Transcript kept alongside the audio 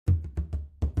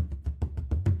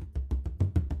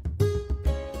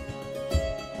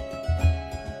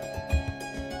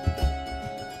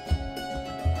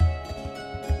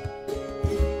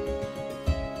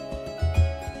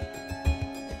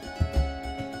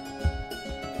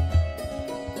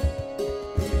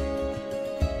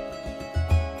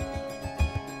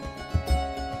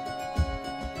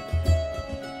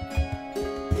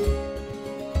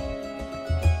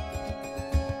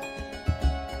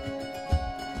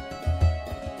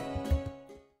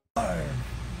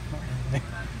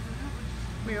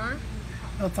We are?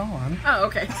 Oh, it's on. Oh,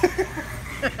 okay.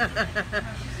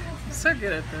 So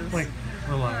good at this. Like,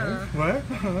 we're live. What?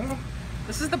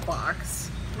 This is the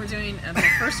box. We're doing the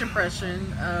first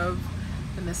impression of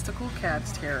the Mystical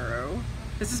Cats Tarot.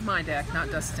 This is my deck,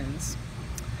 not Dustin's.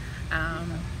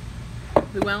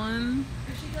 Llewellyn,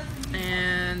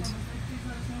 and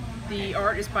the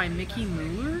art is by Mickey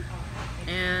Mueller,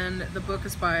 and the book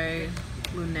is by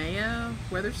Linnea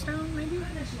Weatherstone, maybe?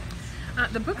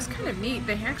 The book's kind of neat.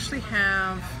 They actually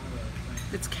have,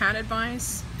 it's cat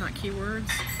advice, not keywords,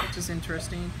 which is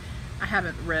interesting. I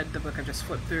haven't read the book, I just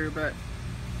flipped through, but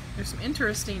there's some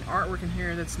interesting artwork in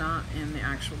here that's not in the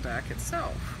actual deck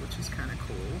itself, which is kind of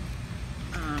cool.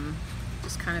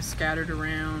 Just kind of scattered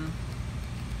around.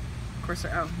 Of course, oh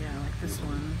yeah, like this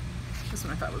one. This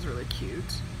one I thought was really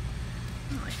cute.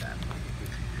 I like that.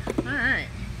 Alright.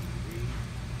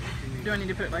 Do I need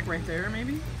to put it like right there,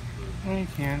 maybe? Oh, you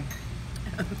can.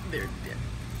 There, yeah.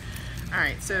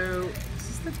 Alright, so this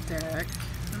is the deck.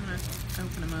 I'm going to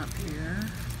open them up here.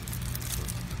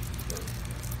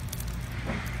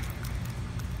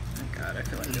 Oh god, I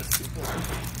feel like those people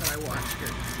that I watch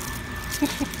get.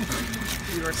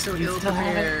 You are so ill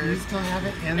prepared. You still have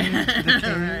it in the case?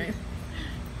 Alright.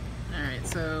 Alright,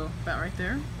 so about right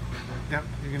there? Yep,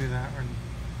 you can do that. Or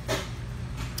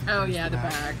oh yeah, the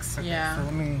backs. Okay, Yeah. So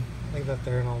let me leave that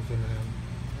there and I'll zoom it in.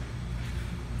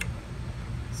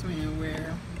 So we know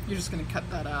where. You're just going to cut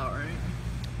that out, right?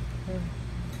 Yeah.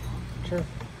 Sure.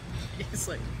 He's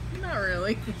like, not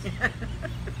really. Yeah,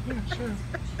 sure.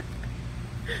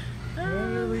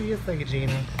 Whatever you think,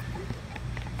 Gina.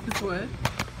 It's what?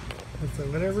 It's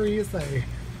whatever you say.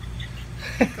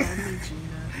 Call me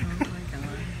Gina. Oh my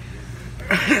god.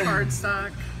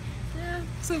 Cardstock. Yeah,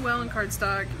 it's Llewellyn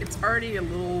cardstock. It's already a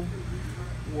little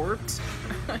warped.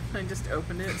 I just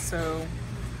opened it, so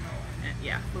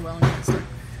yeah, Llewellyn cardstock.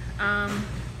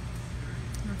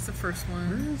 That's the first one.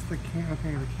 Where is the can?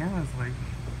 Okay, the camera's like.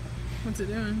 What's it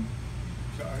doing?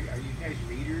 So are you guys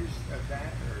readers of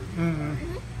that? Or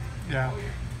Mm-hmm. Yeah.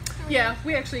 Yeah,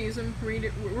 we actually use them.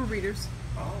 We're readers.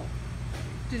 Oh.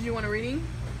 Did you want a reading?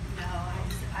 No,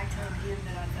 I told him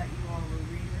that I thought you all were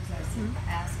readers. I said,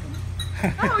 ask him.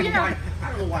 Oh yeah. I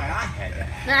don't know why I had that.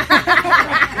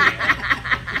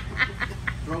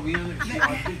 Throw me under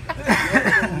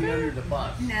the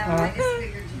bus. No, I just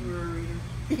figured you were a reader.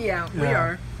 Yeah, we Yeah.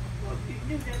 are. Well,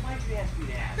 why did you ask me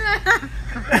to ask?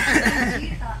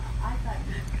 I thought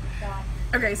you thought.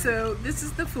 Okay, so this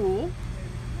is the Fool.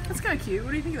 That's kind of cute.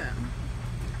 What do you think of that?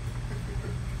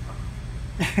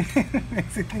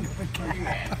 Makes me think of a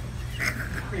cat.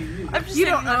 I'm just You thinking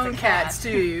don't that's a own cat. cats, do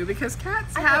you? Because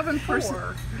cats I have have in person.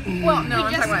 4. Well, no,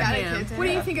 I'm Yes, talking about got a him. kitten, What do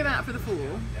you yeah. think of that for the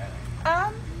Fool?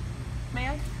 May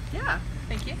I? Yeah.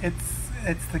 Thank you.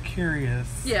 It's the curious.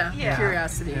 Yeah. Yeah.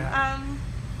 Curiosity. Yeah.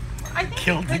 I think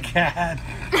Killed the cat.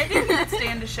 I think it could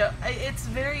stand to show. It's a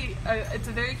very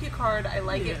cute card. I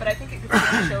like Yeah. it, but I think it could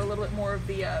stand to show a little bit more of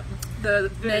the.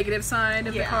 The negative side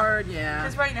of the Yeah. card. Yeah.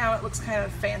 Because right now it looks kind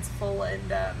of fanciful and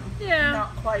Yeah.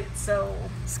 not quite so.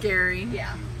 Scary.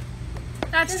 Yeah.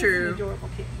 That's This is an true. adorable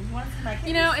kitten. You want to see my kitten?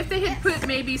 You know, if they had put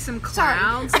maybe some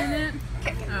clouds in it.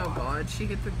 Oh god, she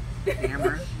hit the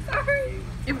camera. Sorry.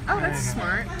 Oh, that's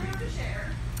smart.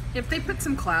 If they put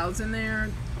some clouds in there,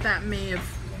 that may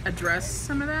have addressed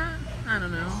some of that. I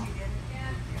don't know.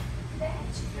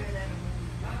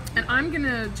 And I'm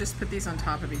gonna just put these on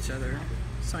top of each other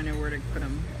so I know where to put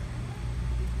them.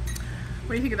 What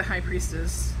do you think of the High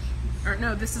Priestess? Or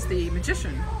no, this is the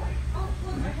Magician. Am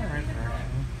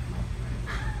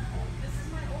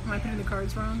I putting the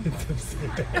cards wrong?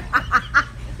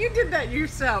 You did that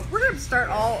yourself. We're gonna start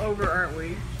all over, aren't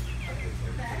we?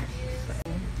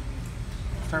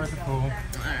 Start with the Fool.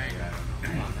 Alright.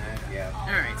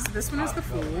 Alright, so this one is the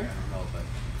Fool.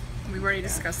 We've already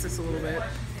discussed this a little bit.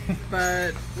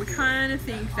 But we kind of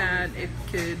think that it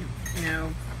could, you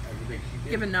know,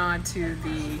 give a nod to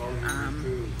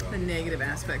the negative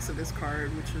aspects of this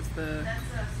card, which is the,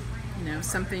 you know,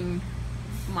 something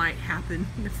might happen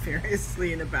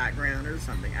nefariously in the background or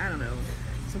something. I don't know.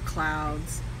 Some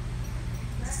clouds.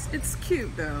 It's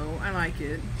cute though. I like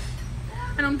it.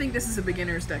 I don't think this is a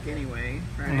beginner's deck anyway,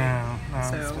 right? No, it's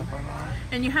So, definitely not.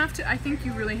 and you have to, I think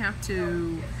you really have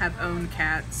to have owned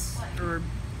cats, or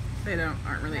they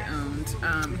aren't really owned,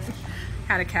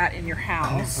 had a cat in your Oh,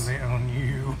 house. so they own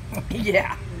you.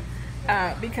 Yeah.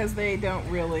 Because they don't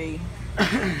really,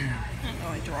 oh,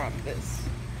 I dropped this.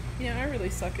 Yeah, I really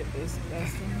suck at this,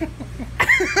 Dustin.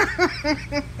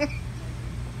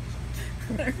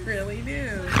 I really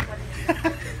do.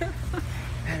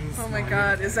 Oh my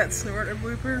god, is that snort a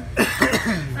blooper?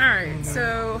 Alright,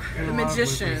 so the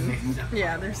Magician.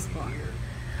 Yeah, there's a lot.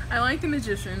 I like the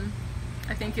Magician.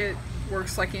 I think it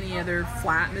works like any other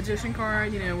flat Magician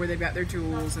card, you know, where they've got their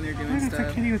tools and they're doing Look, it's a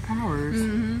stuff. kitty with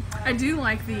powers. I do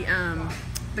like the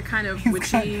kind of He's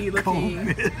witchy got looking.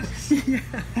 goldfish. Yeah,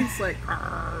 he's like,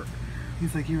 "Arr."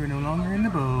 He's like, you are no longer in the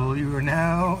bowl. You are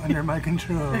now under my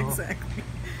control. Exactly.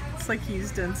 It's like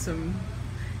he's done some,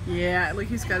 yeah, like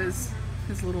he's got his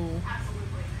little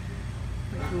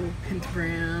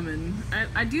pentagram, and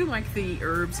I do like the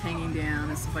herbs hanging down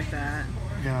and stuff like that.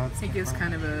 Yeah, it's It gives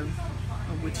kind of a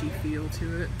witchy feel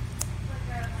to it.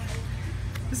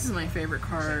 This is my favorite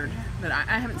card that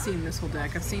I haven't seen this whole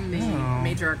deck. I've seen the Oh.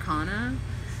 Major Arcana,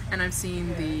 and I've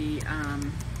seen the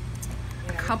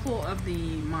a couple of the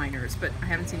minors, but I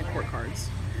haven't seen the court cards.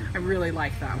 I really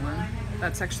like that one.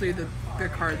 That's actually the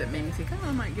card that made me think, oh,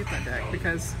 I might get that deck,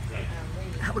 because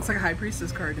that looks like a High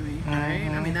Priestess card to me, right?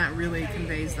 I mean, that really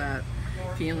conveys that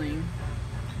feeling.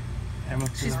 She's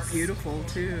Amethyst. beautiful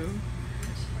too.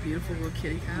 Beautiful little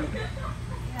kitty cat.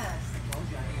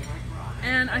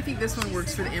 And I think this one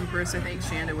works for the Empress. I think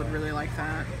Shanda would really like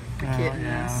that. The Oh, kittens,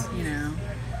 yeah. you know,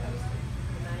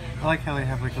 I like how they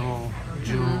have like little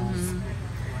jewels.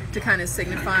 to kind of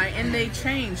signify. And they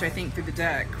change, I think, through the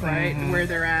deck, right? Where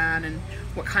they're at and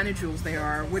what kind of jewels they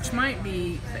are, which might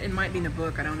be, it might be in the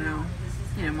book, I don't know.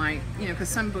 You know, because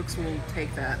some books will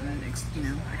take that and,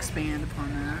 expand upon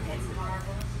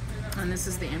that. And this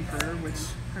is the Emperor, which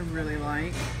I really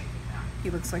like. He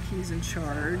looks like he's in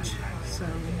charge, so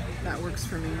that works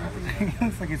for me. I think. He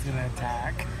looks like he's gonna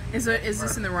attack. Is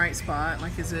this in the right spot?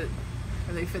 Like,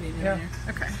 are they fitting in Yeah.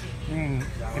 there? Okay. I mean,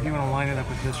 if you want to line it up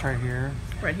with this right here.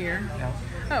 Right here? Yeah.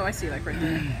 Oh, I see, like right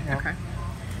there. Yeah. Okay.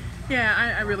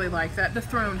 Yeah, I really like that. The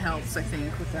throne helps, I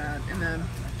think, with that, and the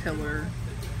pillar.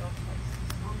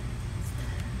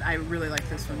 I really like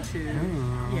this one too.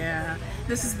 Ooh. Yeah.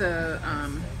 This is the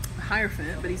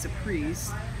Hierophant, but he's a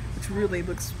priest, which really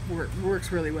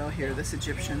works really well here, this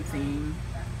Egyptian theme.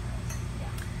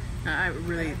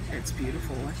 It's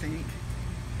beautiful, I think.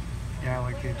 Yeah, I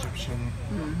like the Egyptian.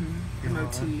 The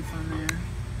motif on there.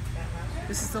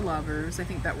 This is the Lovers. I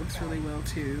think that works really well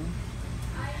too.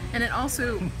 And it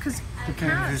also, because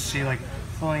Because is she like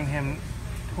pulling him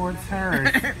towards her,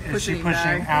 or is she him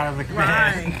pushing back. out of the bed?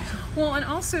 Right. Well, and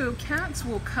also cats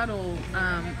will cuddle.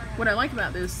 What I like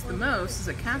about this the most is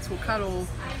that cats will cuddle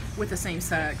with the same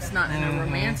sex, not in a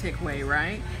romantic way,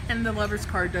 right? And the Lovers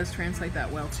card does translate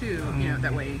that well too, you know,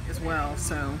 that way as well.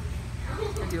 So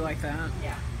I do like that.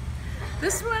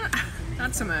 This one,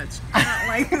 not so much. I don't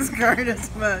like this card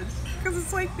as much because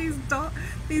it's like these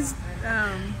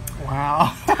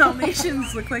Wow.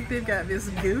 Dalmatians look like they've got this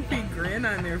goofy grin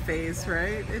on their face,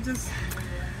 right? It just,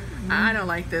 I don't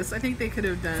like this. I think they could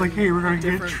have done. It's like, hey, we're gonna get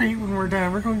a different- treat when we're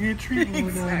done. We're gonna get a treat when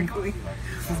we're done. Exactly.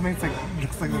 This makes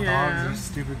looks like the Yeah. dogs are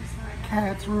stupid.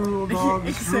 Cats rule, dogs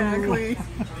Exactly.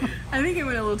 rule. I think it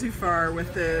went a little too far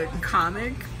with the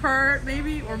comic part,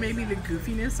 maybe, or maybe the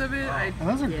goofiness of it. And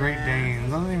those are Great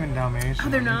Danes. Those aren't even Dalmatians. Oh,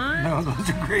 they're not? No, those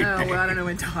are Great Oh, Danes. well, I don't know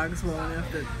when dogs well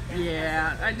enough that.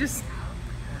 Yeah,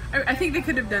 I think they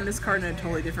could have done this card in a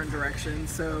totally different direction.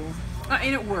 So,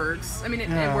 and it works. I mean, it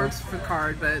Yeah. works for the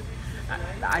card, but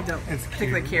I don't It's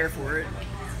particularly cute. care for it.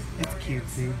 It's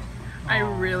cutesy. I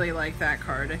Aw. really like that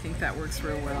card. I think that works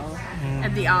real well.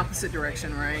 And the opposite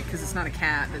direction, right? Because it's not a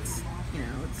cat. That's,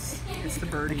 it's the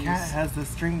The birdies. cat has the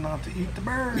strength not to eat the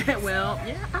bird. Well,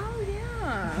 yeah. Oh,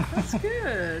 yeah. That's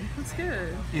good. That's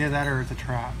good. Yeah, that or it's a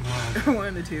trap. One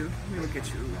of the two. Let me look at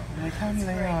you. Like, come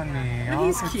lay on me. But I'll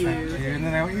he's protect cute. you, and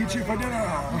then I'll eat you for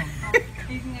dinner.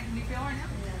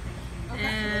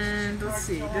 And let's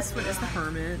see. This one is the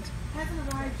Hermit.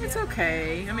 It's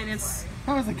okay. I mean, it's, If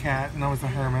I was a cat and I was a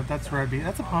hermit, that's where I'd be.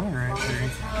 That's a pomegranate tree.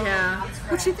 yeah.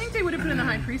 Would you think they would have put in the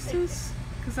High Priestess?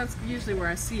 Because that's usually where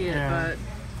I see it, Yeah.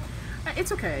 but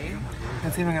it's okay.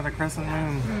 It's even got the crescent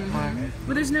moon. Like,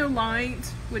 Well, there's no light,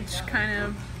 which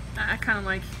I kind of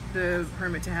like the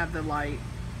Hermit to have the light,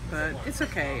 but it's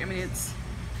okay. I mean,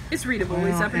 it's readable.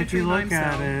 He's well, up in a if tree you by look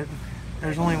himself. at it,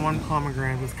 there's only one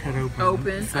pomegranate that's cut open.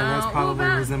 Open. So that's Oh, well, probably a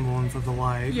that- resemblance of the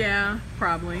light. Yeah,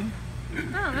 probably.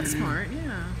 Oh, that's smart.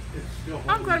 Yeah.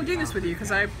 I'm glad I'm doing this with you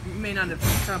because I may not have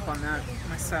picked up on that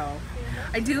myself.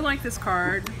 I do like this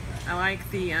card. I like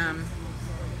the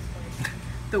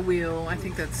wheel. I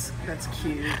think that's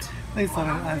cute. They saw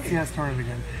it. I see. I started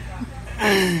again.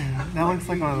 That looks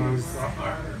like one of those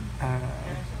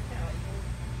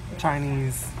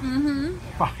Chinese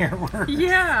fireworks.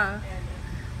 Yeah.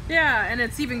 Yeah, and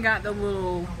it's even got the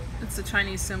little. It's a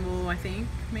Chinese symbol, I think.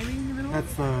 Maybe in the middle.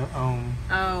 That's the Om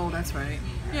Oh, that's right.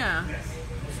 Yeah.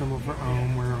 symbol for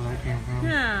Om, wherever that came from.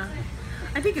 Yeah.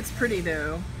 I think it's pretty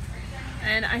though.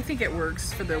 And I think it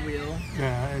works for the wheel.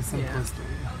 Yeah, it's simplistic.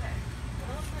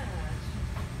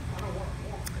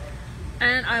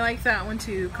 And I like that one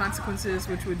too. Consequences,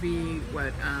 which would be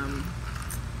what?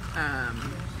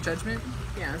 Judgment.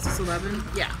 Yeah, is this 11?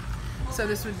 Yeah. So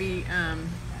this would be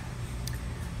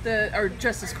our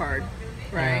justice card,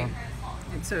 right? Yeah.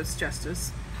 And so it's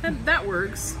justice. And that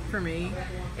works for me.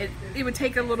 It would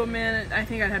take a little minute. I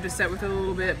think I'd have to set with it a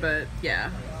little bit, but yeah,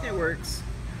 it works.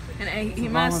 And he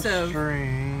must have.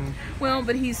 String. Well,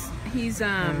 but he's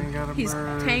got a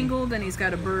bird. tangled and he's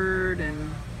got a bird and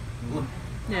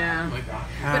yeah.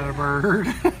 Had a bird.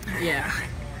 Yeah.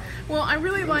 Well, I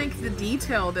really like the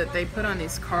detail that they put on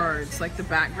these cards, like the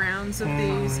backgrounds of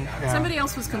these. yeah. Somebody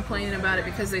else was complaining about it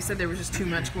because they said there was just too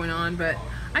much going on, but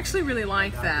I actually really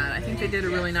like that. I think they did a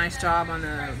really nice job on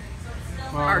the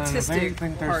Well, artistic then if they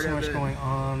think there's part too of much it. going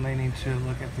on, they need to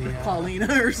look at the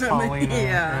Paulina or something. Paulina.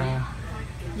 Yeah.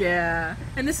 Yeah.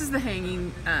 And this is the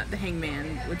hangman,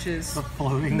 which is The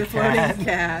floating the cat. floating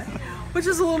cat, which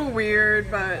is a little weird,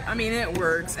 but I mean it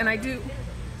works. And I do.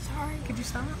 Sorry, could you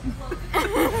stop?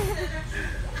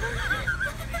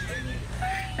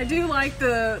 I do like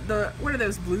the what are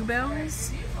those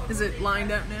bluebells? Is it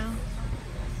lined up now?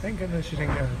 Thank goodness you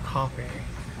didn't go coffee.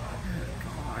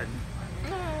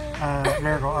 God.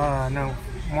 Miracle. No,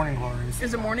 Morning Glories.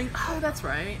 Is it morning? Oh, that's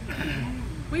right.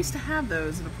 We used to have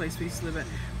those in the place we used to live at.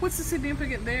 What's the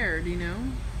significant there? Do you know?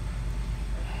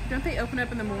 Don't they open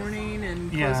up in the morning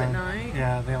and close at night?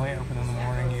 Yeah, they only open in the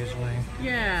morning usually.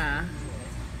 Yeah.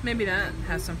 Maybe that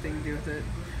has something to do with it.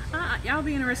 Yeah, I'll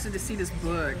be interested to see this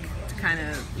book to kind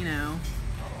of,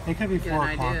 It could be Get 4 an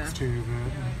idea. o'clocks too,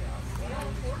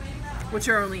 which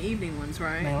are only evening ones, but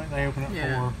right? they open at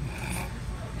Yeah. 4.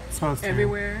 It's supposed to.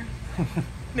 Everywhere.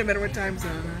 No matter what time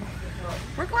zone.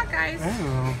 Work clock, guys.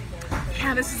 Oh,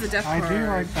 Yeah, this is the death I card. do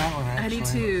like that one actually. I do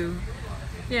too.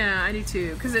 Yeah, I do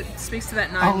too. Because it speaks to that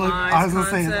Oh, nine look, lives I was going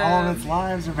to say, concept. all of its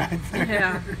lives are back there.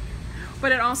 Yeah.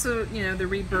 But it also, the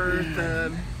rebirth,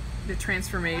 the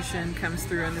transformation comes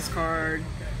through in this card.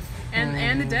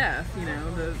 And the death,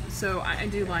 so I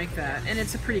do like that. And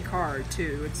it's a pretty card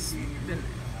too.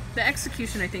 The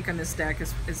execution I think on this deck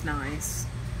is nice.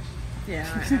 Yeah,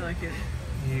 I like it.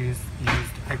 Used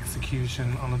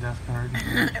execution on the death card.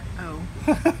 Oh.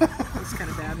 That was kind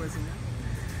of bad, wasn't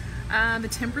it? The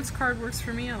temperance card works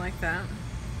for me. I like that.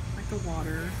 I like the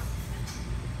water.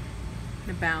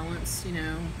 The balance,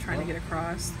 trying to get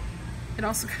across. It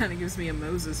also kind of gives me a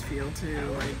Moses feel too,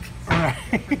 like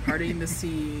Right. parting the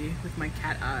sea with my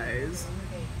cat eyes.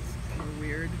 It's kind of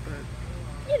weird,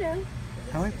 but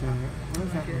I like the, what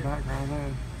is that in the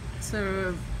background?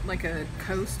 so like a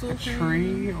coastal A thing.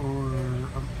 tree or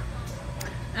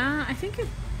I think it.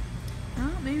 Well,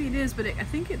 maybe it is, but I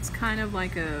think it's kind of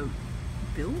like a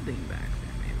building back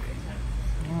there, maybe.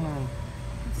 oh,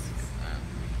 Let's look at that.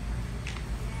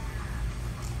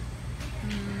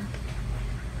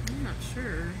 I'm not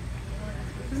sure.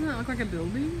 Doesn't that look like a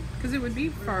building? Because it would be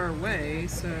far away,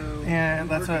 so. yeah,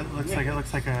 that's what it looks like. It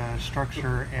looks like a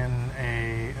structure in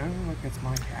a. Oh, look, it's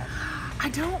my cat. I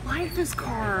don't like this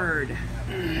card.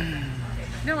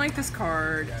 I don't like this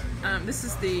card. This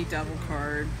is the devil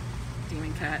card,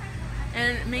 Demon Cat.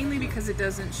 And mainly because it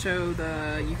doesn't show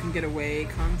the you can get away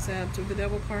concept of the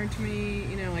devil card to me.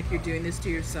 Like you're doing this to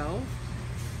yourself.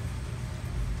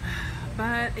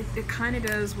 But it kind of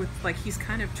does with, like, he's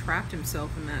kind of trapped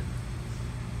himself in that,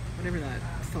 whatever that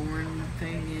thorn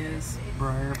thing is.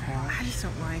 Briar I patch. just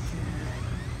don't like it.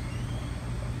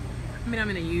 I mean, I'm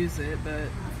going to use it, but.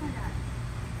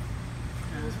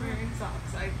 I was wearing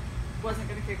socks. I wasn't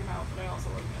going to kick him out, but I also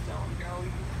wasn't going to tell him, no,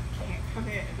 you can't come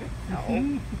in.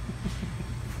 No.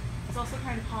 It's also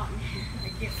kind of hot in here. I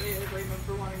can't really blame him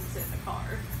for wanting to sit in the car.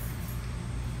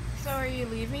 So are you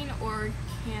leaving or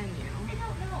can you? I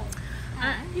don't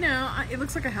know. It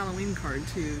looks like a Halloween card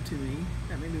too to me.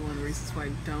 That may be one of the reasons why I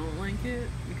don't like it,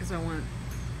 because I want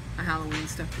a Halloween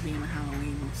stuff to be in my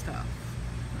Halloween stuff,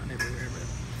 not everywhere. But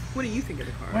what do you think of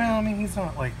the card? Well, I mean, he's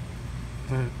not like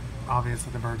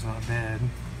obviously the bird's not dead.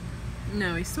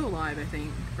 No, he's still alive, I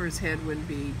think, or his head would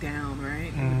be down,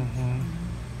 right? Mm-hmm.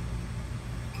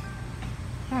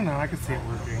 I don't know. I could see it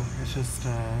working. It's just.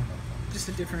 Just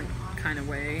a different kind of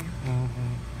way.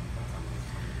 Mm-hmm.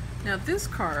 Now this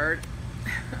card,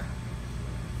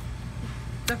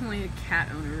 definitely a cat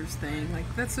owner's thing. Like,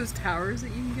 that's those towers that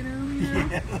you can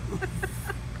get on,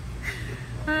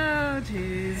 Oh,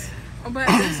 jeez. Oh, but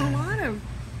there's a lot of,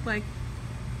 like,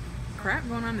 crap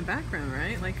going on in the background,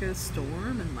 right? Like a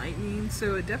storm and lightning,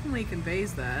 so it definitely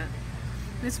conveys that.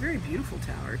 And it's a very beautiful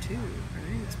tower, too,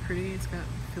 right? It's pretty, it's got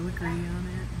filigree on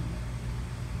it.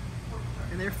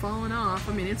 And they're falling off.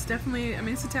 I mean, it's definitely, I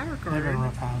mean, it's a tower They've card. been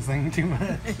roughhousing too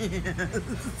much. Yes.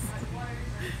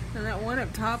 And that one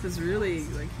up top is really,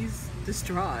 like, he's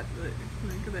distraught.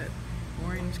 Look at that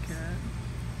orange cat.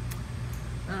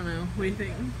 I don't know. What do you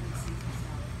think?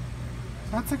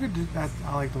 That's a good.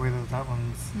 I like the way that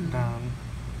one's done.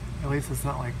 At least it's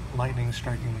not like lightning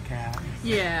striking the cat.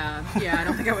 Yeah, I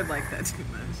don't think I would like that too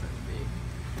much.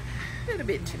 That would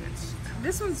be a bit too much.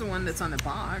 This one's the one that's on the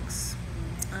box,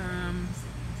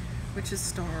 which is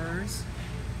stars.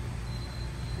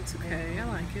 It's okay. I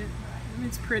like it. I mean,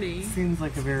 it's pretty. Seems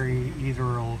like a very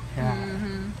ethereal cat.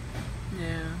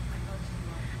 Yeah.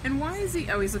 And why is he?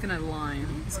 Oh, he's looking at a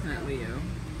lion. He's looking at Leo.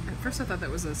 At first, I thought that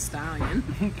was a stallion.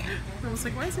 I was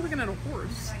like, why is he looking at a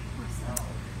horse?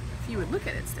 If you would look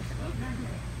at it, Stephanie.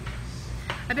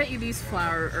 I bet you these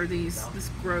this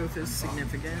growth is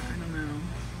significant. I don't know.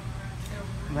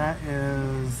 That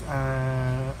is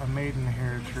a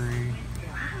maidenhair tree.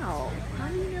 Wow. How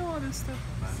do you know all this stuff?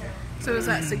 So is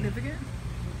that significant?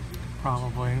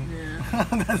 Probably. Yeah.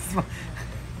 that's my,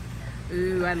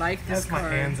 Ooh, I like this that's my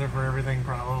card. answer for everything,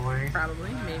 probably.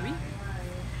 Probably, maybe.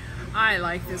 I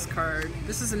like this card.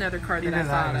 This is another card that I Either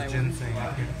thought that I or would. ginseng.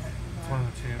 It's one of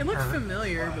the two. It looked Or,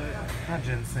 familiar, but not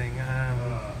ginseng.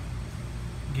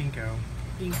 Ginkgo.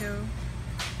 ginkgo.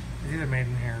 It's either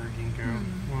maidenhair or ginkgo.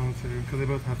 One of the two, because they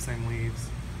both have same leaves.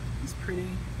 It's pretty.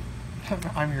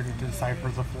 I'm here to decipher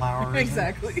the flowers.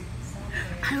 Exactly.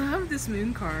 I love this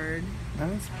moon card. That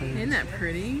is pretty. Isn't that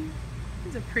pretty?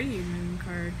 It's a pretty moon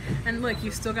card. And look,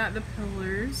 you've still got the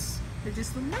pillars. They're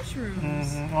just the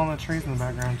mushrooms. All the trees in the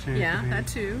background too. Yeah, could be- that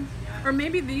too. Or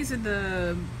maybe these are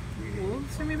the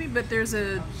wolves, or maybe. But is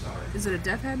it a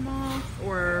death head moth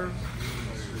or?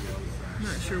 I'm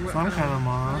not sure what. Some kind of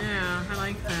moth. Yeah, I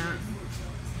like that.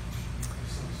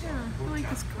 Yeah, I like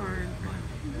this card.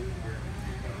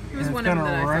 It was And one it's of them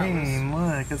gonna that I thought rain.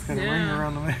 Look, it's gonna rain Yeah.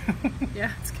 around the moon.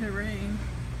 Yeah, it's gonna rain.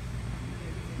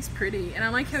 He's pretty, and I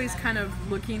like how he's kind of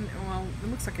looking. Well, it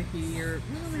looks like a he, or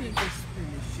well, maybe it's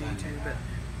maybe a she too. But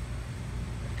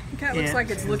it kind of looks Yeah, like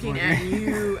it's she's looking looking. at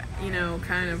you. You know,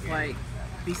 kind of like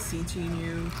beseeching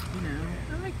you. You know,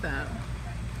 I like that.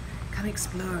 Come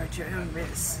explore at your own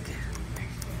risk.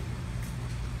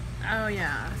 Oh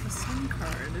yeah, it's a sun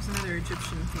card. There's another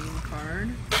Egyptian theme card.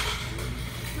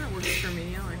 That works for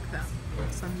me. I like that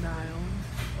sundial.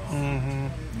 hmm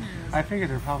Yeah. I figured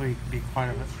there'd probably be quite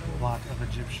a lot of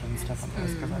Egyptian stuff on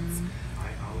this because that's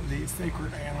the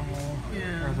sacred animal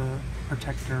Yeah. or the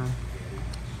protector.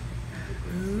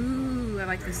 Ooh, I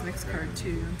like this next card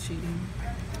too. I'm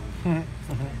cheating.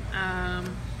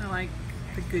 I like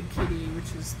the good kitty,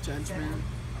 which is Judgment.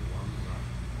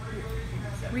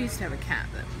 We used to have a cat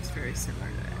that was very similar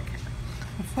to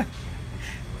that cat.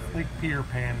 Like Peter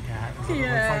Pan cat is what it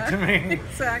Yeah, looks like to me.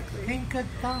 exactly. Think good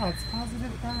thoughts,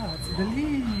 positive thoughts,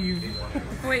 believe.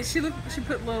 Wait, she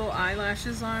put little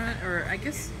eyelashes on it, or I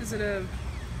guess is it a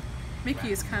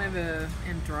Mickey is kind of a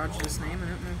androgynous name. I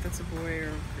don't know if that's a boy or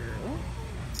a girl.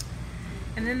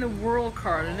 And then the World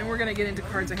card, and then we're gonna get into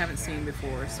cards I haven't seen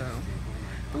before. So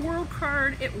the World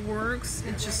card, it works.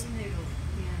 It's just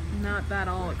not that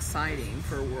all exciting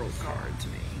for a World card to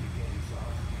me.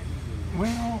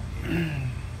 Well,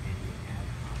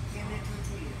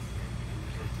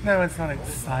 no, it's not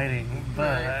exciting,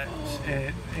 but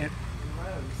Right. it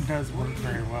does work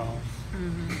very well.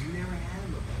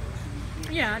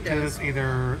 Yeah, it Because does.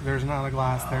 either there's not a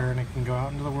glass there and it can go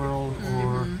out into the world,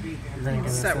 or you're going to get a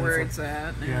It's sense that where of, it's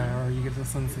at. yeah, or you get the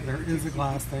sense that there is a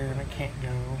glass there and it can't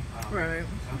go. Right.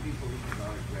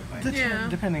 Yeah.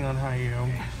 Depending on how you.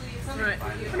 Right.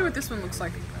 I wonder what this one looks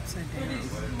like upside down.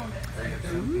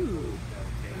 Ooh.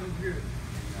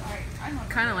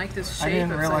 Kind of like this shape. I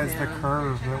didn't realize upside the down.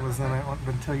 curve that was in it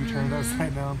until you turned it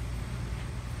upside down.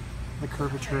 The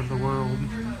curvature of the world.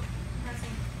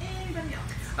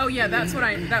 Oh yeah, that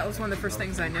was one of the first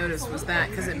things I noticed was that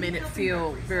because it made it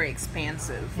feel very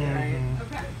expansive, right?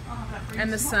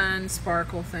 And the sun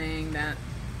sparkle thing, that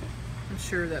I'm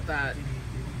sure that that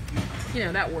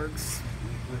works.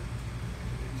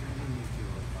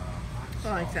 I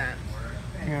like that.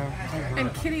 Yeah. I agree.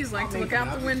 And kitties like to look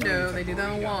out the window. They do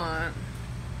that a lot.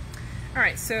 All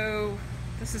right, so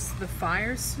this is the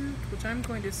fire suit, which I'm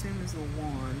going to assume is the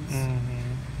wands,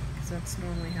 because that's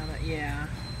normally how that. Yeah.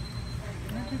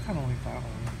 I do kind of like that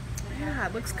one. Yeah,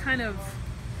 it looks kind of.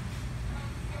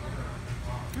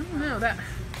 I don't know that.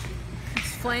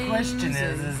 It's flames. Question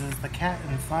and- is the cat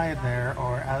inside there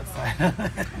or outside of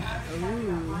it?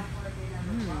 Ooh.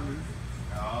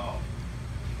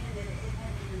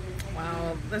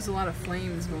 Wow, there's a lot of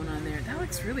flames going on there. That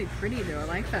looks really pretty though. I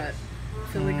like that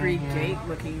filigree gate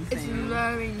looking It's thing.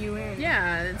 luring you in.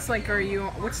 Yeah, it's like, are you,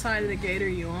 which side of the gate are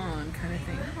you on, kind of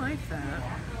thing. I like that.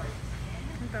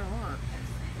 I like that a lot.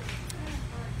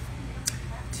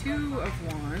 2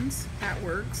 of Wands. That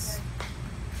works.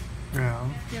 Yeah.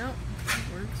 Yep, that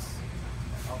works.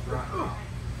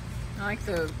 I like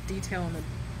the detail on the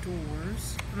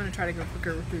doors. I'm gonna try to go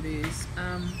quicker through these.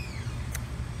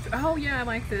 Oh yeah, I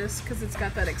like this because it's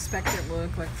got that expectant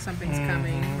look, like something's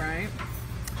coming, right?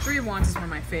 3 of Wands is one of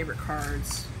my favorite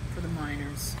cards for the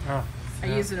minors. Oh, I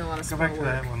yeah. use it in a lot of Go spell back to work.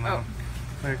 that one though.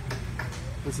 Like,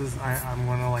 this is I'm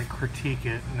gonna like critique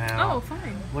it now. Oh,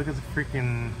 fine. Look at the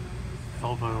freaking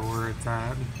elbow where it's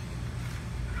at.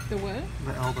 The what?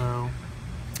 The elbow.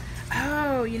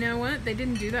 Oh, you know what? They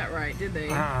didn't do that right, did they?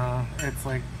 It's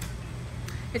like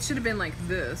It should have been like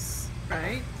this,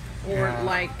 right? Or Yeah.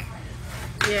 like,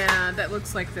 yeah, that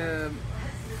looks like the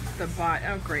bot.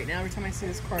 Oh, great! Now every time I see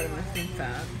this card, I'm gonna think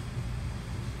that.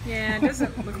 Yeah, it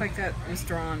doesn't look like that was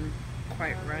drawn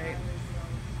quite right.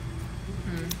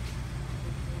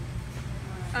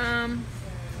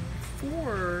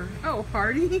 4. Oh,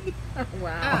 party. Oh,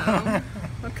 wow.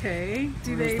 Okay.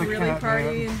 Do Where's they the really cat,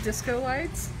 party man? in disco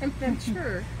lights? I'm not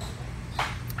sure.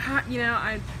 You know,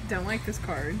 I don't like this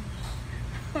card.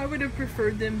 I would have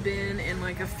preferred them been in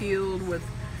like a field with,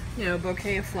 you know, a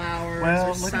bouquet of flowers well, or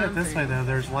look something. at it this way though.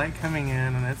 There's light coming in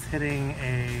and it's hitting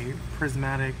a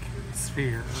prismatic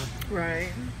sphere, Right.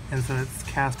 and so it's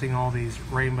casting all these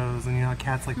rainbows. And you know,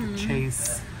 cats like to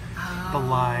chase the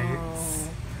lights.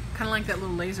 Kind of like that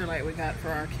little laser light we got for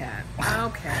our cat.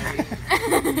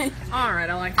 Okay. All right,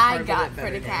 I like the I card a got bit for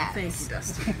better the now. cats. Thank you,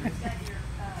 Dusty.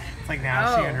 It's like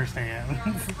now she Oh. understands.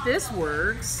 This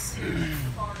works.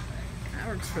 That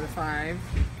works for the 5.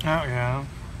 Oh yeah.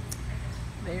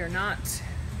 They are not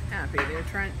happy. They're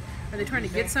trying. Are they trying to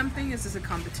get something? Is this a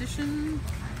competition,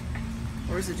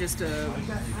 or is it just a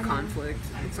conflict?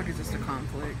 Looks like it's just a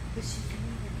conflict.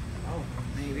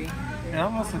 Maybe. It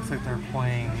almost looks like they're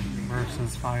playing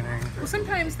versus fighting. Well,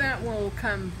 sometimes that will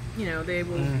come. You know, they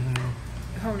will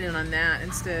hone in on that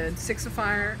instead. 6 of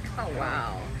Fire. Oh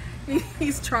wow.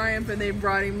 He's triumphant. They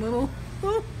brought him little.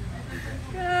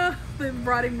 Yeah, they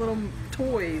brought him little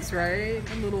toys, right?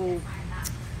 A little.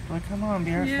 Well, come on,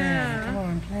 be our Yeah. friend. Come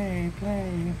on,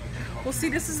 play. Well, see,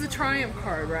 this is the triumph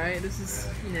card, right? This is,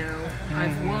 you know,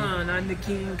 I've won. I'm the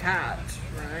king cat,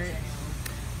 right?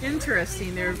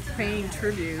 Interesting. They're paying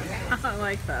tribute. I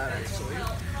like that, actually.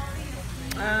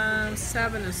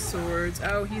 7 of Swords.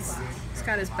 Oh, he's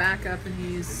got his back up and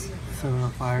he's... So the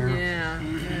fire. Yeah,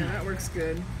 that works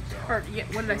good. Or, yeah,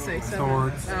 what did I say? 7?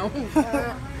 Swords.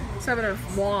 Oh. 7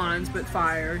 of Wands, but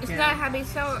fire. It's yeah. not how they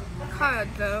sell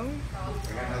cards, though.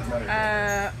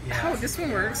 Oh, this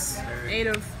one works. 8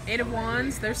 of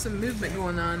Wands. There's some movement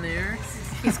going on there.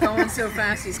 He's going so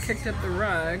fast, he's kicked up the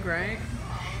rug, right?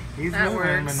 He's That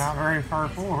moving, works. but not very far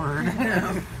forward.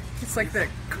 No. It's like that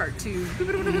cartoon, you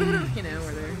know,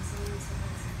 where they're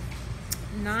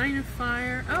 9 of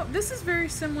Fire. Oh, this is very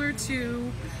similar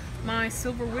to my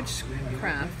Silver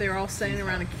Witchcraft. They're all standing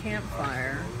around a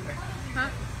campfire.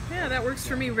 Yeah, that works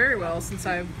for me very well since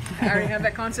I already have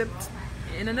that concept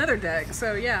in another deck.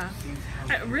 So yeah,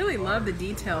 I really love the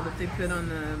detail that they put on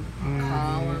the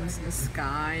columns and the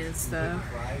sky and stuff.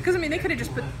 Because I mean, they could have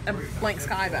just put a blank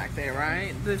sky back there,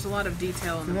 right? There's a lot of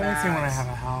detail in the That back. makes me want to have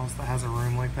a house that has a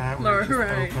room like that where it's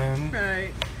just open.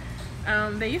 Right.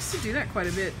 They used to do that quite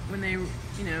a bit when they,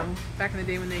 you know, back in the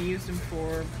day when they used them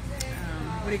for,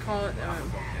 what do you call it?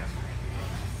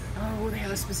 They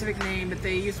have a specific name, but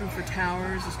they use them for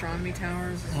towers, astronomy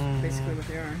towers, is basically what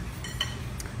they are.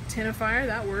 10 of Fire,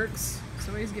 that works.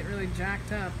 Somebody's getting really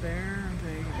jacked up there.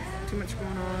 Too much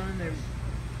going on.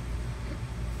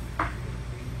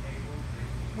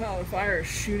 Well, the fire is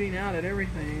shooting out at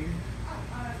everything.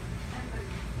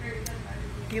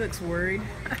 He looks worried.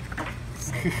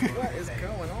 What is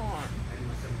going on?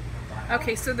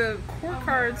 Okay, so the core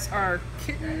cards are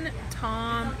Kitten,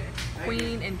 Tom,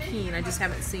 Queen, and Keen. I just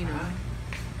haven't seen them.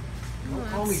 Don't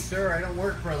call me sir. I don't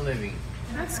work for a living.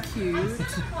 That's cute.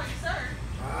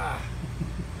 Ah.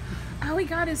 Oh, he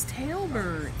got his tail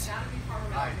burnt.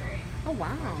 Oh,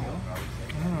 wow.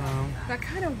 Oh. That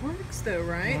kind of works, though,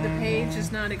 right? The page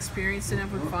is not experienced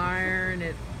enough with fire, and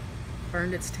it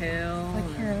burned its tail.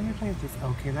 Like, here, let me play with this.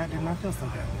 Okay, that did not feel so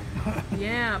good.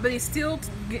 Yeah, but he's still,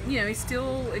 you know, he's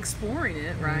still exploring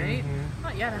it, right?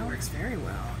 Oh, yeah, that works very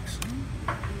well, actually.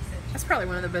 That's probably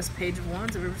one of the best Page of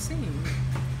Wands I've ever seen.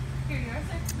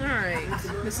 All right,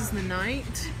 this is the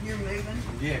Knight. You're moving.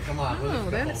 Yeah, come on. Oh,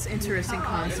 that's interesting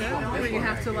concept. Where you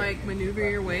have to like maneuver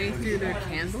your way through the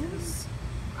candles.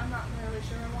 not entirely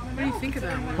sure I want to know. What do you think of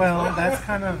that one? Well, that's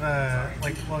kind of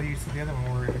like, well, you said the other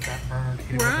one where it got burned.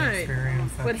 He wasn't Right.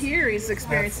 experienced. But here he's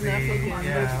experienced enough that's he the- can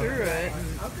yeah. go through it.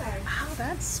 And, wow,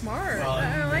 that's smart.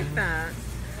 I like that.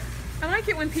 I like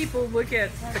it when people look at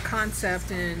the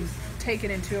concept and take it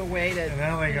into a way that, And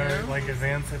now they you go know. like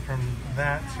advance it from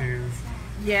that to.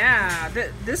 Yeah,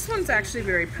 this one's actually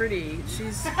very pretty.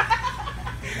 She's.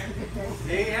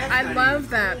 I love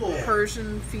that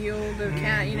Persian field of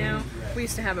cat. You know, we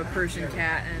used to have a Persian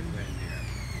cat, and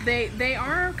they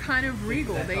are kind of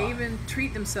regal. They even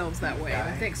treat themselves that way.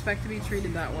 Like they expect to be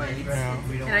treated that way. Yeah.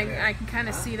 And I can kind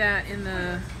of see that in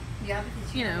the. Yeah,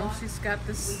 because You know, what? she's got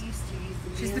this. We used to use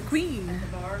the She's the bins queen. at the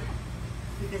bar,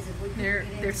 because if we couldn't They're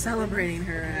get in they're the celebrating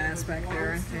her windows, aspect there,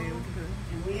 aren't they?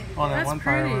 and we had to Well, that That's one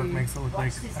firework pretty. makes it look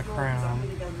like watch this a door 'cause I'm crown.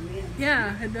 gonna go to the men's.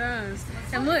 Yeah, it does.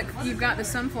 And look, you've got the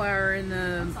sunflower in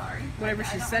the whatever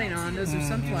she's setting on. Those are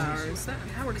sunflowers.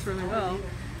 That works really well.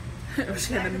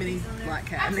 She had a mini black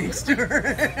cat next to her.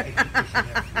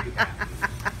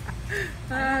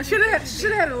 Should have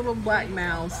had a little black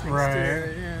mouse next to her.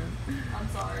 Right. Yeah. I'm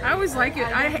sorry. I always like it.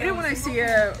 I hate it when I see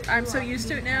a. I'm so used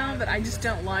to it now that I just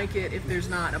don't like it if there's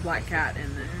not a black cat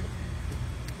in there.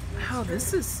 Oh,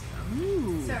 this is.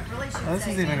 Ooh. So it really should Oh, this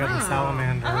say has even got the Wow.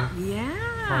 salamander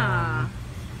Yeah.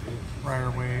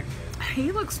 Rider Waite.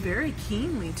 He looks very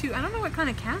keenly too. I don't know what kind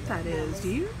of cat that is. Do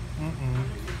you?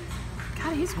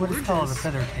 God, he's What gorgeous. is called a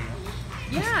feather tail.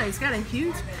 Yeah, he's got a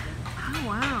huge. Oh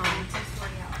wow.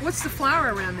 What's the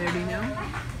flower around there? Do you know?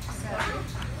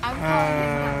 I'm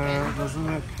calling Those are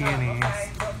the peonies.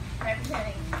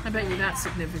 I bet you're not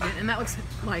significant. And that looks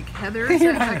like heather. Is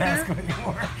You're that not back asking there?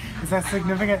 anymore. Is that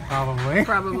significant? Probably.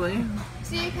 Probably. him.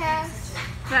 See you, Cass.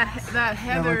 That That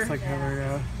heather. looks like heather,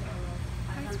 yeah.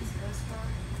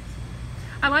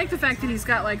 I like the fact that he's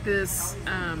got like this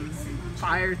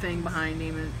fire thing behind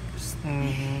him.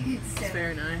 It's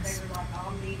very nice.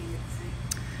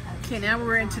 Okay, now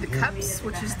we're into the cups,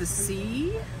 which is the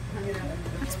C.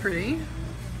 That's pretty.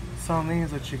 So on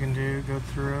these, what you can do, go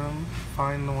through them,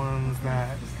 find the ones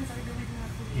that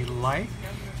you like,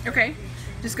 Okay,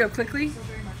 just go quickly.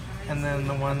 and then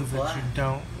the ones that you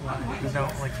don't like, that you don't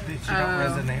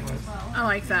resonate with. I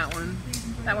like that one.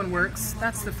 That one works.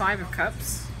 That's the 5 of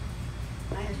cups.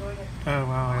 Oh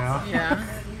wow, yeah. Yeah.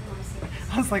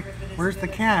 I was like, "Where's the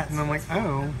cat?" And I'm like,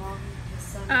 "Oh."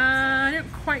 I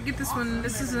didn't quite get this one.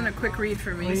 This isn't a quick read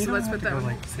for me, Well, you so don't let's have put to that go,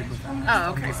 one. like, super fast. Oh,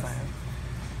 I'm okay. just saying.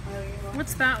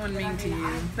 What's that one mean to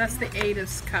you? That's the 8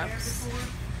 of cups.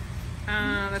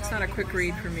 That's not a quick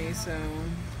read for me, so.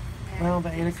 Well,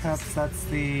 the 8 of Cups, that's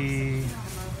the.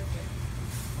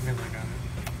 Where did I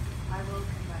got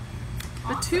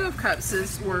it? The 2 of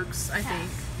cups works, I think.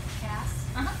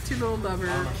 2 little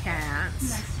lover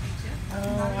cats.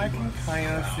 Oh, I can kind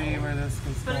of see where this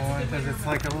is going because it's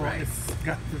like a little.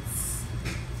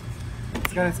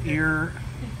 It's got its ear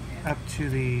up to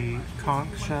the conch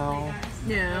shell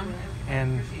Yeah.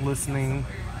 and listening.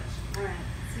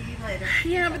 See you later.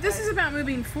 Yeah, but this is about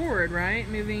moving forward, right?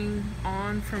 Moving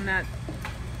on from that.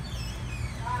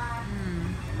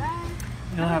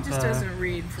 You'll It have just to. doesn't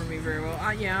read for me very well.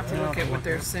 Yeah, I have to You'll look have at to what look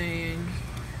they're at it. saying.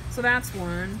 So that's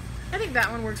one. I think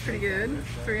that one works pretty good.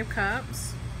 3 of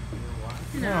cups.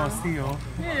 You No, know. seal.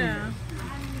 Yeah.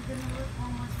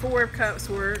 4 of cups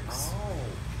works.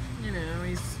 You know,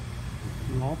 he's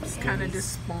Lobsters. kind of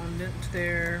despondent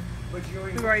there.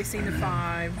 We've already seen the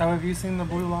 5. Oh, have you seen the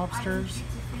blue lobsters?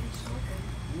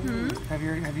 Hmm? Have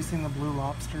you seen the blue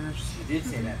lobsters? She did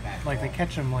say that back. Like they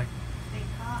catch them like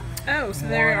Oh, so more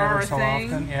there are ever a so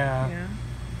thing. often. Yeah. Yeah.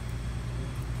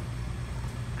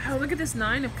 Oh, look at this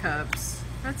 9 of cups.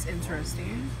 That's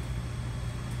interesting.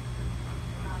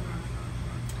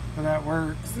 But that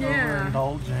works. Yeah.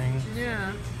 Overindulging.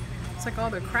 Yeah. It's like all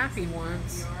the crappy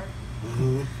ones.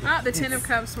 Ah, the 10 of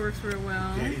cups works real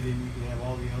well. Then you can have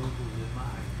all the uncles in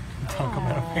mine. Talk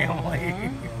about a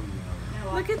family.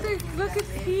 Look at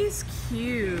he's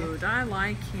cute. I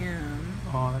like him.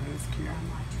 Oh, that is cute.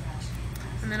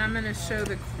 And then I'm gonna show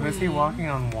the queen. Was he walking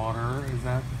on water? Is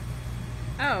that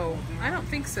Oh, I don't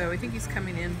think so. I think he's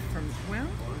coming in from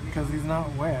because he's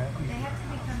not wet?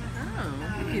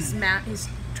 oh, he's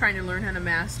trying to learn how to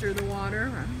master the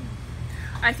water.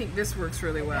 I think this works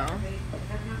really well.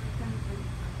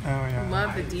 Oh yeah.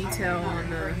 Love the detail on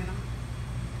the.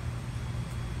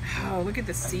 Oh, look at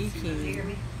the Sea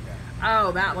King.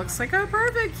 Oh, that looks like a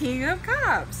perfect King of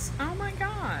Cups. Oh my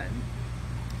God.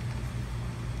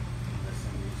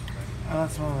 Oh,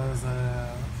 that's one of those.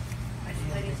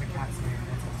 What's the cat's name?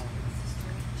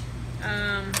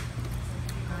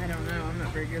 What's I don't know. I'm not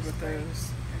very good with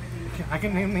those. it called? I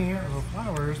can name the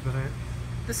flowers, but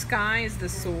The Sky is the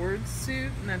sword suit,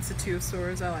 and that's the Two of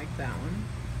Swords. I like that one.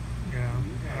 Yeah,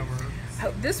 that works.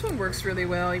 Oh, this one works really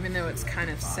well, even though it's kind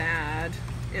of sad.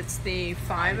 It's the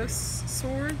Five of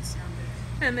Swords,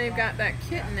 and they've got that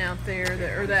kitten out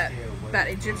there, that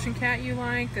Egyptian cat you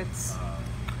like. That's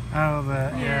Oh,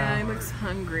 yeah, it looks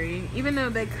hungry, even though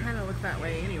they kind of look that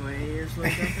way anyway. Usually,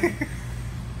 don't they?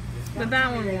 But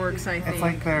that one works, I think. It's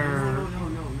like they're.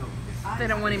 They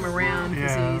don't want him around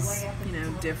because Yeah.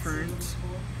 he's, different.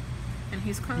 And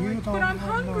he's kind of You like, don't but I'm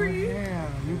have no hungry. hair.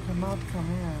 You cannot come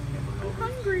in. I'm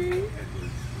hungry.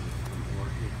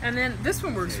 And then this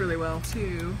one works really well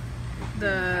too.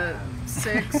 The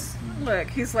 6. Look,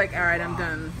 he's like, all right, I'm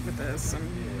done with this.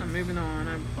 I'm moving on.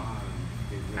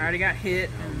 I already got hit.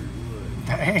 And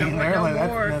Dang, don't want no really?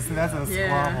 more. That's a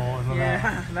squabble, isn't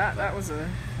yeah. That was a.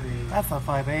 That's a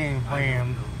fight they ain't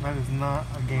playing. That is not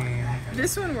a game.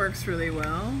 This one works really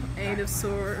well. 8 of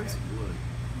Swords.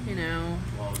 Oh,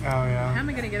 How yeah. am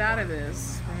I gonna get out of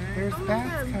this? Right? There's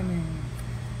bats coming.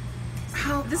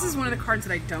 Oh, this is one of the cards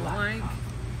that I don't like.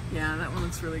 Yeah, that one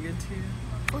looks really good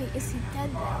too. Wait, is he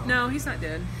dead though? No, he's not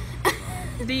dead.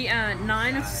 The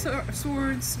 9 of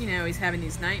Swords, he's having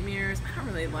these nightmares. I don't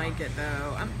really like it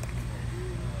though.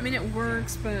 I mean, it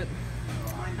works, but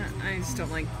I just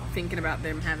don't like thinking about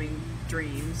them having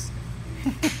dreams.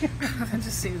 That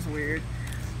just seems weird.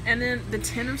 And then the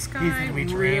 10 of Sky gonna be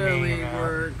dreaming really about-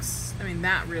 works. I mean,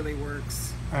 that really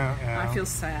works. Oh, yeah. I feel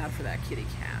sad for that kitty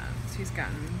cat. He's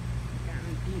gotten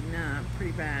beaten up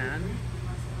pretty bad.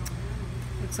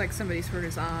 Looks like somebody's hurt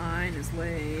his eye and his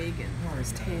leg and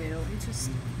his tail. He just,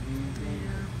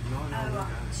 yeah.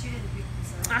 She didn't pick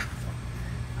this up. Ah,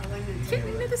 I went and get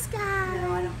into the sky,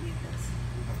 No, I don't need this.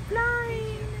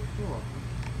 flying.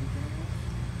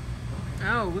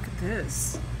 Oh, look at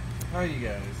this. How you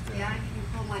guys doing? Yeah, you can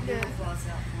pull my dental floss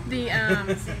out for me.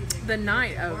 The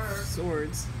Knight of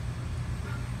Swords.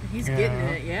 He's Yeah. getting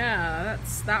it. Yeah,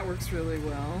 that works really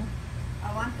well. Oh,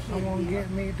 I'm I kidding won't you. get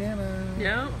me dinner.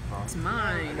 Yep, it's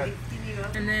mine. Lifting you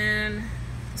up. And then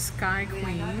Sky I mean,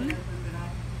 I got Queen, it open, but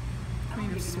I Queen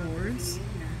don't of even know if Swords. it's in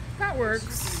there. That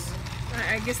works.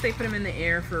 I guess they put him in the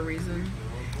air for a reason.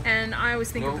 And I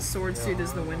always think of the sword suit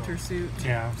as the winter suit.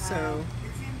 Yeah. So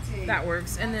It's empty. that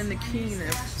works. And then the King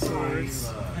of Swords.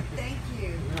 Thank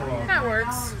you. That works.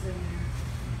 $9 in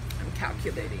there. I'm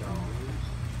calculating.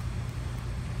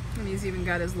 And he's even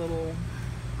got his little.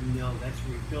 No, that's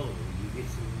refillable. You get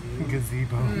some new.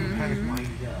 Gazebo. Mm-hmm.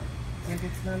 Wind up. Like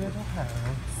it's my little house.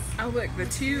 Oh, look, the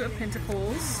 2 of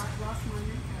Pentacles. I've lost my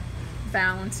makeup.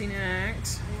 Balancing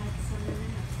act. I had some in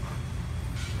there.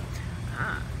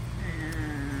 Ah,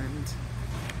 and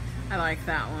I like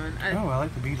that one. Oh, I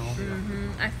like the beetle.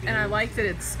 And I like that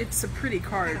it's a pretty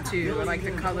card too. I like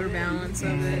the color balance of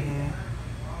it. Mhm.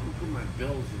 I'll put my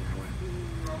bills in there.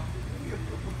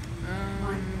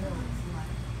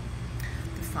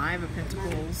 The 5 of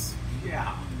Pentacles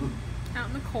Yeah. out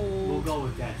in the We'll cold. go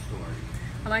with that story.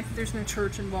 I like that there's no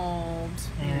church involved.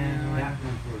 You know, That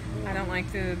one was more. I don't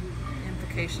like the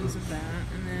implications of that.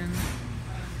 And then,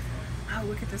 oh,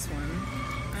 look at this one.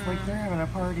 It's like they're having a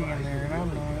party in there, and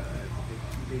I'm not.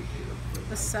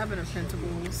 The 7 of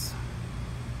Pentacles.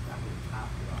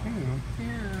 Ooh.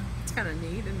 Yeah, it's kind of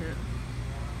neat, isn't it?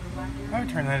 I would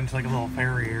turn that into like a little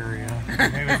fairy area. If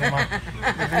it was in my, if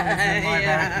it was in my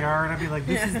Yeah. backyard, I'd be like,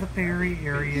 this is the fairy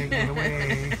area, get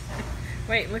away.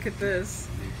 Wait, look at this.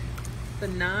 The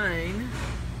 9.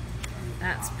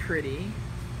 That's pretty.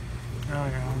 Oh,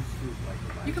 yeah.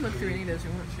 You can look through any of those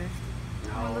you want, Shay.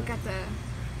 I want to look at the.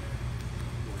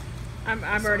 I'm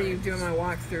already doing my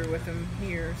walkthrough with them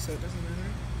here, so it doesn't matter.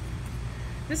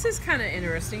 This is kind of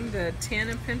interesting. The 10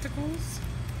 of Pentacles.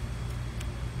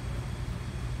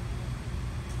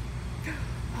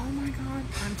 Oh my god,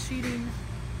 I'm cheating.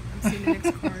 I'm seeing the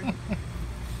next card.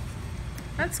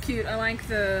 That's cute. I like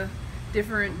the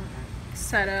different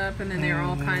setup, and then they're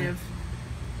all kind of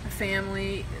a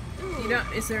family. You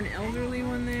don't? Is there an elderly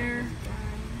one there?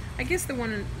 I guess the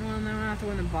one. Well, no, not the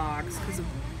one in the box, because of.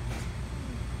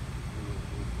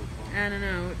 I don't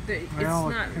know. It's They all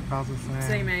look not about the same.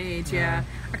 same age. Yeah,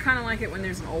 I kind of like it when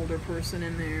there's an older person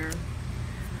in there.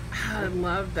 I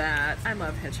love that. I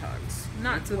love hedgehogs.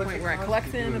 Not to the point where I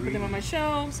collect them and put them on my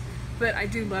shelves, but I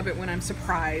do love it when I'm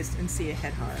surprised and see a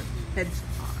hedgehog. Hedgehog.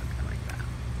 I like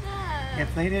that.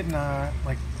 If they did not,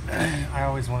 like, I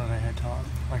always wanted a hedgehog.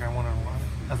 Like, I wanted one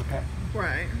as a pet.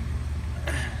 Right.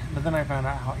 But then I found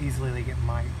out how easily they get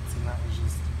mites, and that was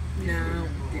just. No.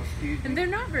 And they're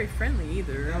not very friendly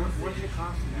either. What's it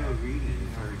cost to do a reading?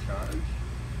 Is there a charge?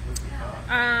 What's it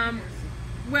cost?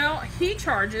 Well, he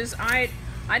charges. I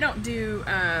don't do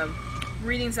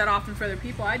readings that often for other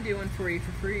people. I do one for you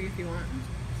for free if you want.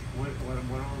 What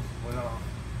else?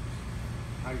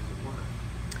 How does it work?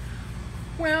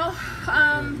 Well,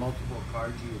 There's multiple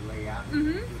cards you lay out with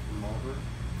them over.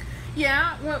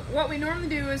 yeah. What we normally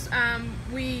do is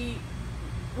we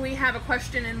have a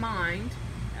question in mind.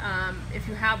 If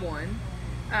you have one,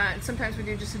 sometimes we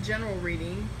do just a general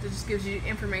reading that just gives you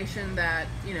information that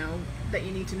that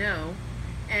you need to know,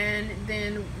 and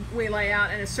then we lay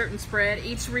out in a certain spread.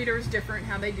 Each reader is different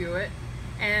how they do it,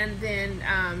 and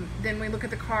then we look at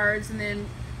the cards, and then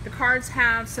the cards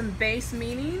have some base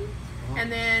meaning,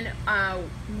 and then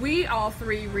we all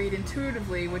three read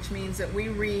intuitively, which means that we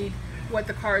read what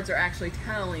the cards are actually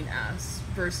telling us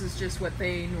versus just what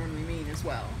they normally mean as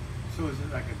well. So is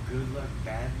it like a good luck,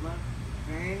 bad luck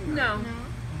thing? or-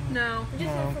 No. Just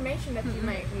No. information that you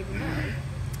might need to know.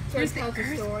 So Here's it the tells a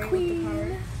Earth story Queen. with the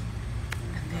cards.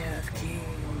 The Earth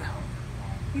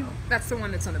King. That's the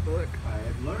one that's on the book. I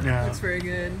had learned. Yeah. That's very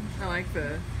good. I like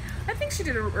the. I think she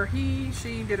did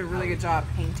she did a really good job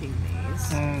painting these.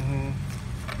 Mm-hmm.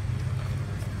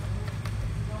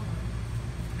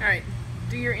 All right,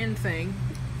 do your end thing.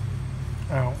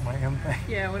 Oh, my M thing.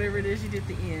 Yeah, whatever it is you did at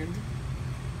the end,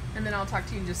 and then I'll talk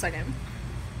to you in just a second.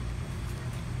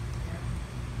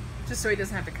 Just so he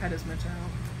doesn't have to cut as much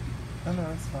out. Oh,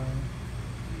 no, it's fine.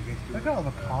 You get to Look at all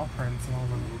the paw prints and all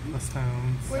the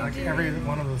stones. We're Like doing every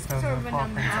one of the stones Sort have of an paw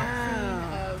prints.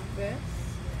 unboxing of this.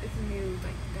 It's a new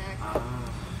back.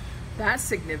 That's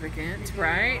significant,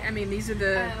 right? I mean, these are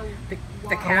the Wow.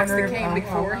 cats wonder that if came I'll-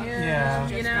 before him. yeah. You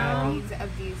Just know. reads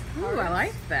of these Ooh, cards. I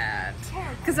like that. Yeah.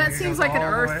 Because that It seems goes like an all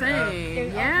the Earth way up. thing.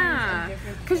 There's all Yeah. kinds of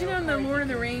different Because in the tarot Lord of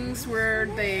the cards. Rings where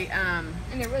they, And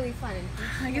they're really fun.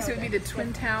 And I guess it would be the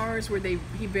Twin Towers where he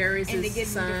buries And they his give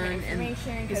you different son, and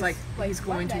information, he's 'cause, like like, he's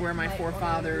going to one where my might wanna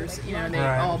forefathers, do, like, you know, and they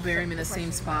Right. all bury him in the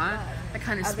same spot. That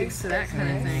kind of speaks to that kind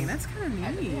of thing. That's kind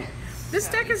of neat. This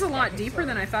deck is a lot deeper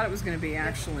than I thought it was going to be,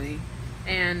 actually,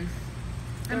 and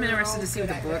I'm interested to see what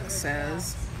the book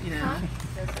says. You know,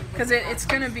 because it's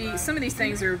going to be, some of these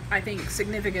things are, I think,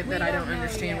 significant that I don't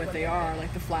understand what they are,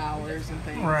 like the flowers and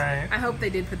things. Right. I hope they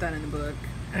did put that in the book.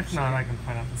 If not, I can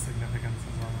find out the significance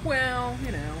as well. Well,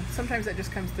 sometimes that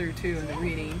just comes through too in the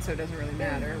reading, so it doesn't really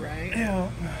matter, right? Yeah.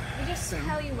 They just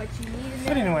tell you what you need to know.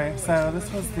 But anyway, what so you this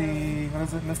want was to know, the, what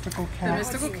is it, Mystical Cat?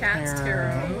 Mystical Cats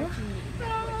Tarot. what you need, what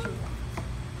you want.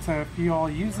 So if you all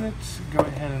use it, go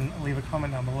ahead and leave a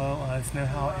comment down below. Let us know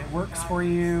how it works for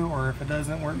you, or if it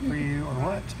doesn't work for you, or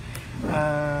what.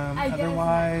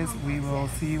 Otherwise, we will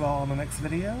see you all in the next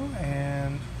video,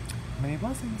 and many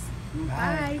blessings. Bye.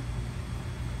 Bye.